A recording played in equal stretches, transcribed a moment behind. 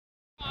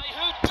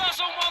Who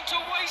doesn't want to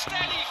waste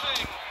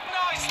anything?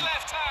 Nice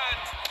left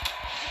hand.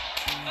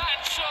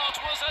 That shot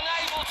was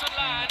unable to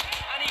land,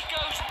 and he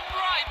goes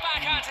right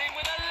back at him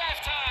with a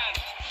left hand.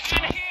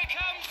 And here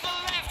comes the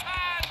left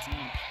hand.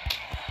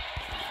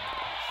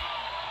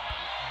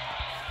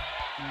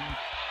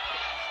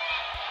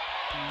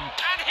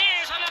 And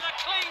here's another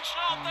clean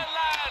shot that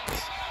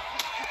lands.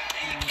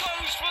 He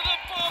goes for the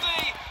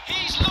body.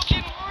 He's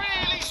looking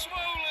really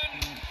swollen.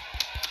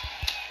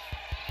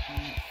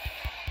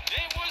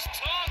 It was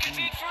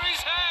targeted for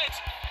his head.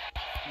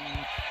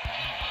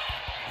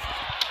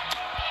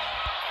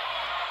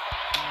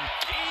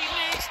 He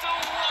needs to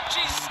watch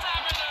his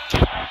stamina.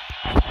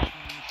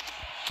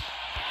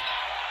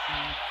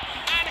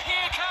 And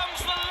here comes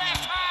the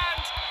left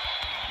hand.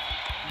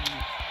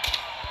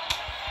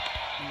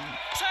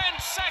 10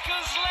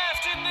 seconds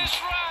left in this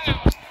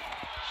round.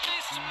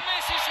 This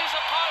misses his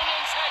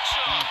opponent's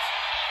headshot.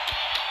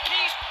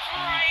 He's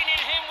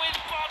draining him with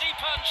body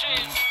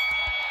punches.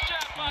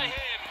 Jab by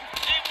him.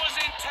 It was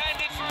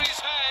intended for his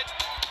head.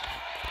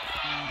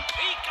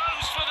 He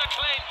goes for the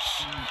clinch.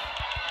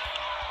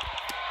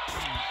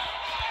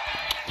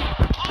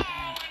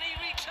 Oh, and he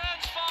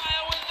returns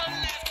fire with the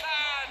left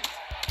hand.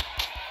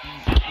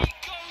 He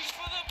goes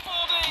for the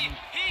body.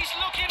 He's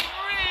looking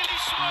really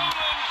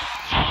swollen.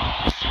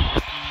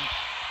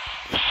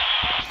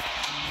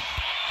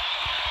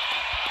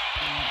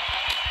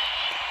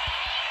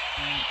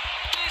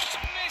 This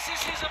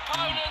misses his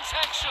opponent's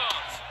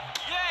headshot.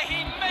 Yeah,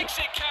 he makes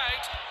it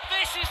count.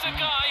 This is the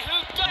guy who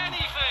does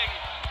anything.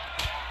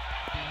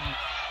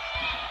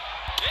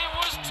 It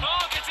was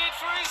targeted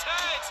for his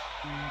head.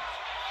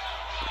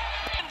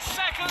 10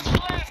 seconds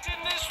left in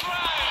this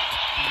round.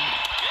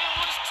 It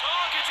was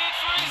targeted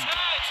for his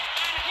head.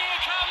 And here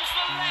comes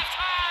the left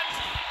hand.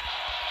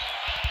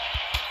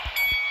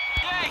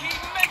 Yeah, he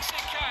makes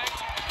it count.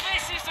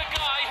 This is the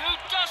guy who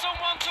doesn't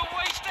want to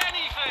waste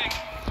anything.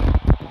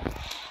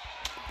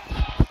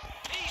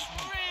 He's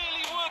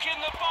really working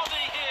the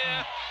body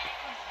here.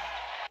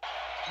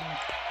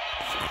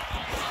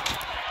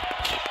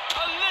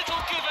 A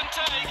little give and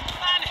take.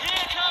 And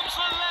here comes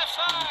the left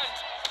hand.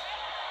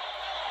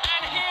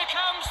 And here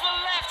comes the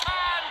left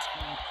hand.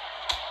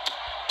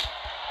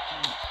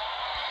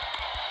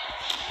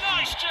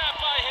 Nice jab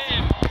by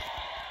him.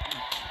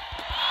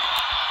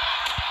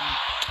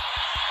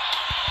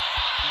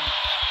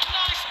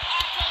 Nice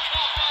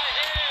uppercut by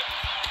him.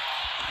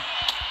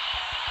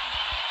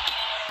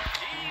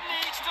 He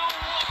needs to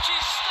watch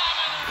his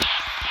stamina.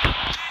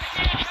 And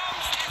here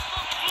comes if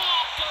the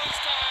block goes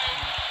down.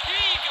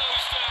 He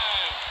goes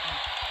down.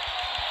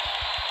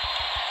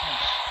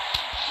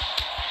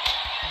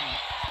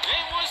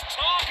 It was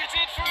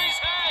targeted for his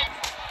head.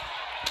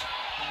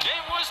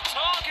 It was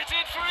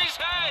targeted for his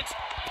head.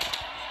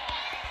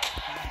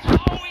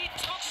 Oh, he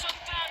took some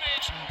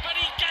damage, but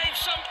he gave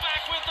some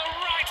back with the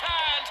right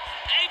hand,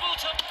 able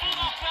to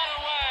block that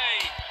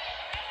away.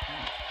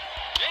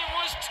 It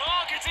was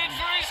targeted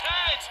for his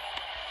head.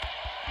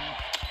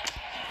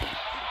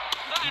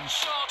 That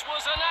shot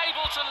was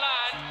unable to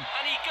land,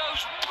 and he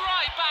goes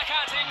right back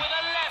at him with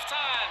a left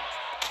hand.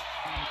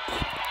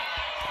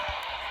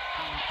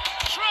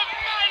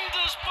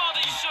 Tremendous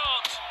body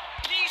shot.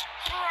 He's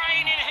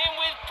draining him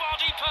with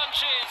body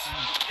punches.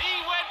 He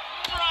went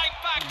right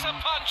back to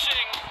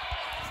punching.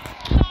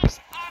 Nice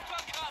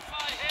uppercut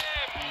by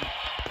him.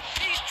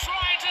 He's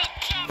trying to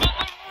jab at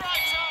the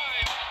right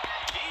time.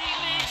 He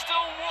needs to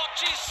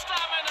watch his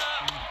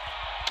stamina.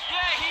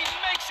 Yeah, he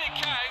makes it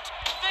count.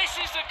 This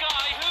is the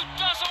guy who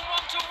doesn't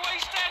want to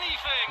waste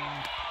anything.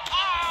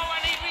 Oh,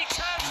 and he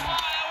returns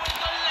fire with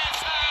the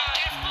left hand.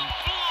 If the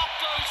block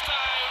goes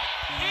down,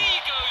 he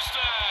goes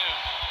down.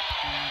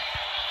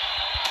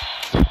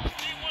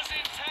 It was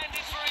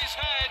intended for his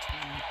head.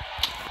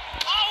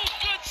 Oh,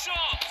 good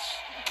shots.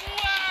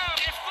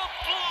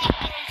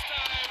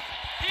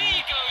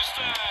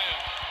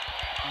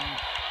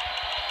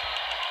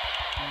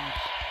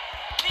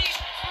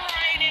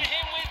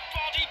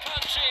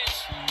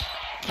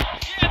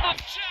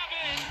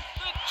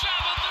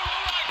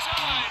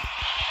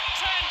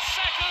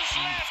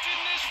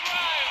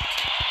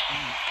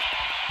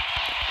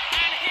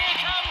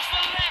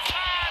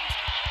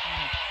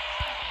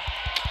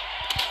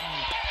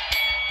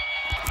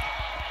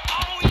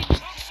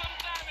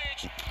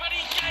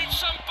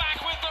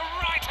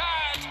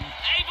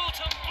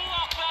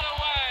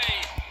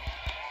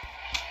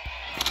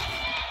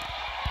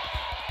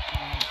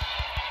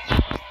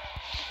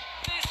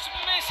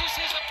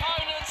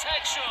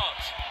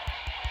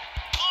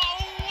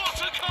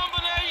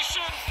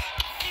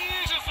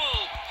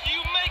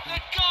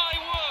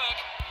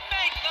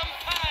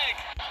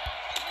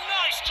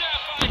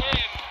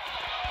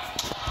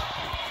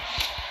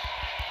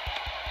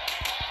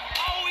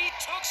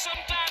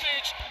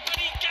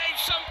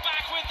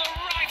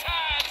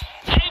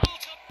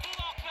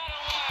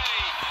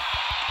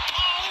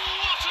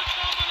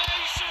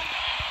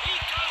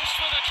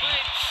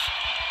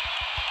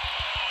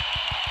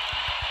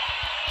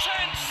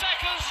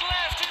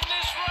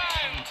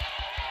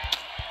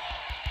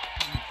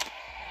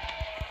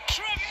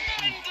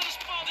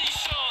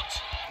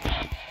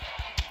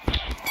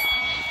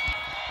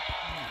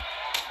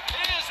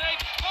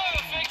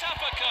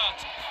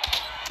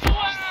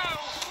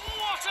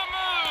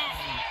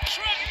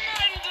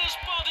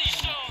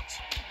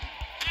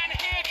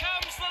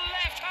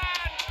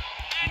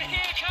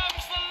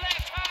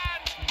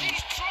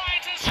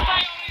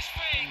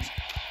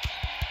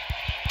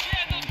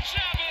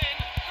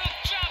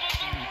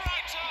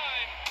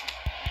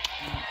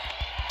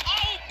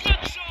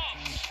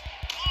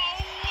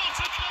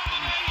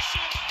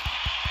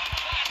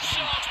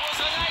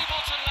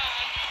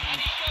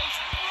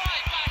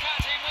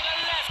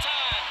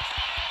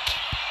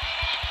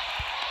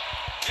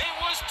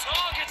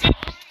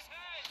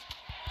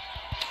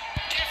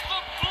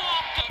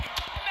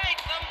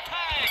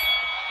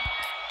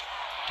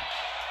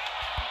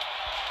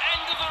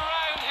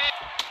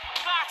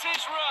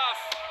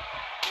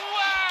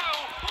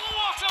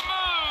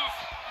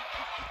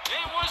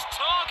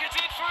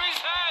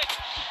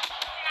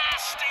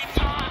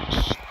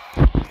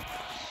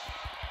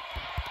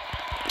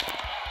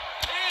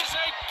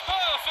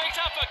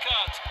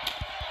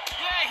 uppercut.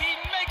 Yeah, he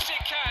makes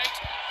it count.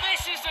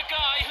 This is the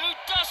guy who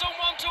doesn't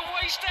want to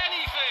waste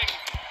anything.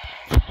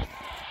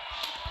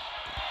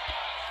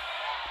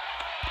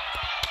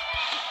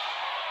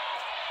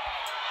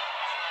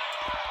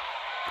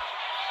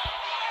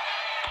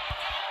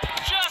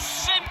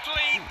 Just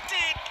simply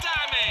did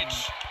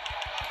damage.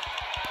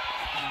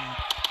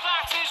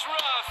 That is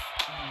rough.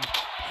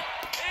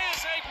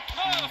 Here's a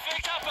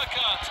perfect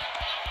uppercut.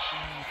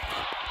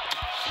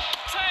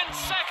 10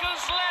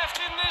 seconds left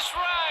in this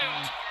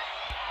round.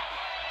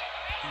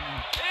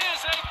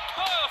 Here's a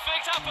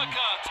perfect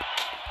uppercut.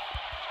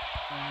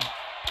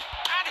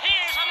 And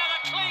here's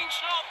another clean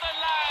shot that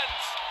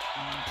lands.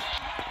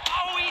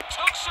 Oh, he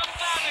took some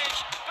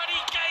damage, but he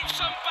gave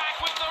some back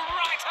with the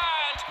right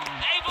hand,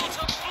 able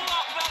to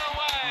block that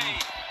away.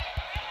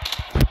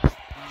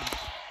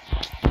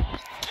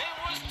 It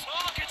was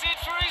targeted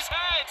for his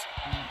head.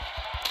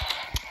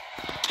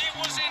 It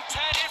was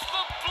intent. If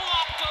the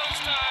block goes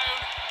down,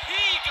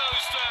 he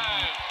goes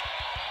down.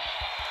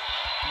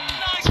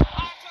 Nice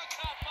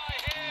uppercut by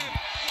him.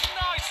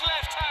 Nice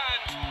left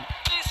hand.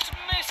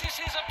 Dismisses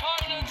his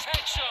opponent's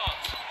headshot.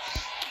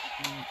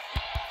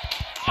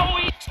 Oh,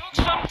 he took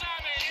some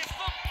damage. If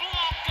the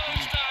block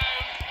goes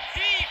down,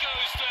 he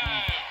goes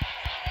down.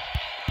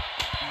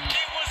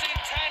 It was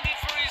intended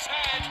for his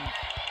head.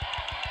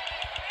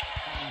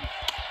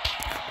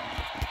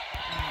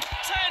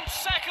 10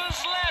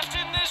 seconds left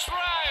in this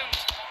round.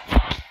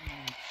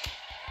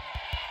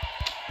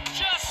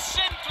 Just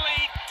simply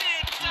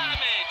did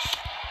damage.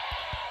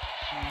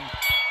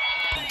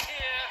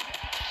 Here.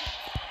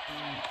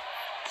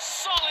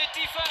 Solid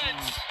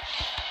defense.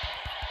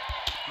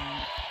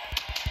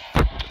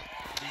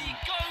 He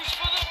goes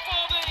for the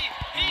body.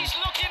 He's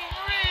looking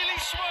really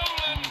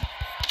swollen.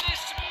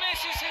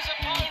 Dismisses his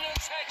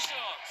opponent's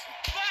headshot.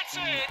 That's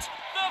it.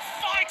 The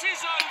fight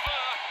is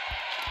over.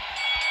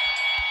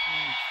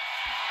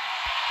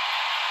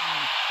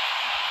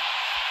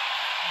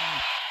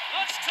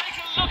 Let's take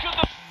a look at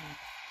the...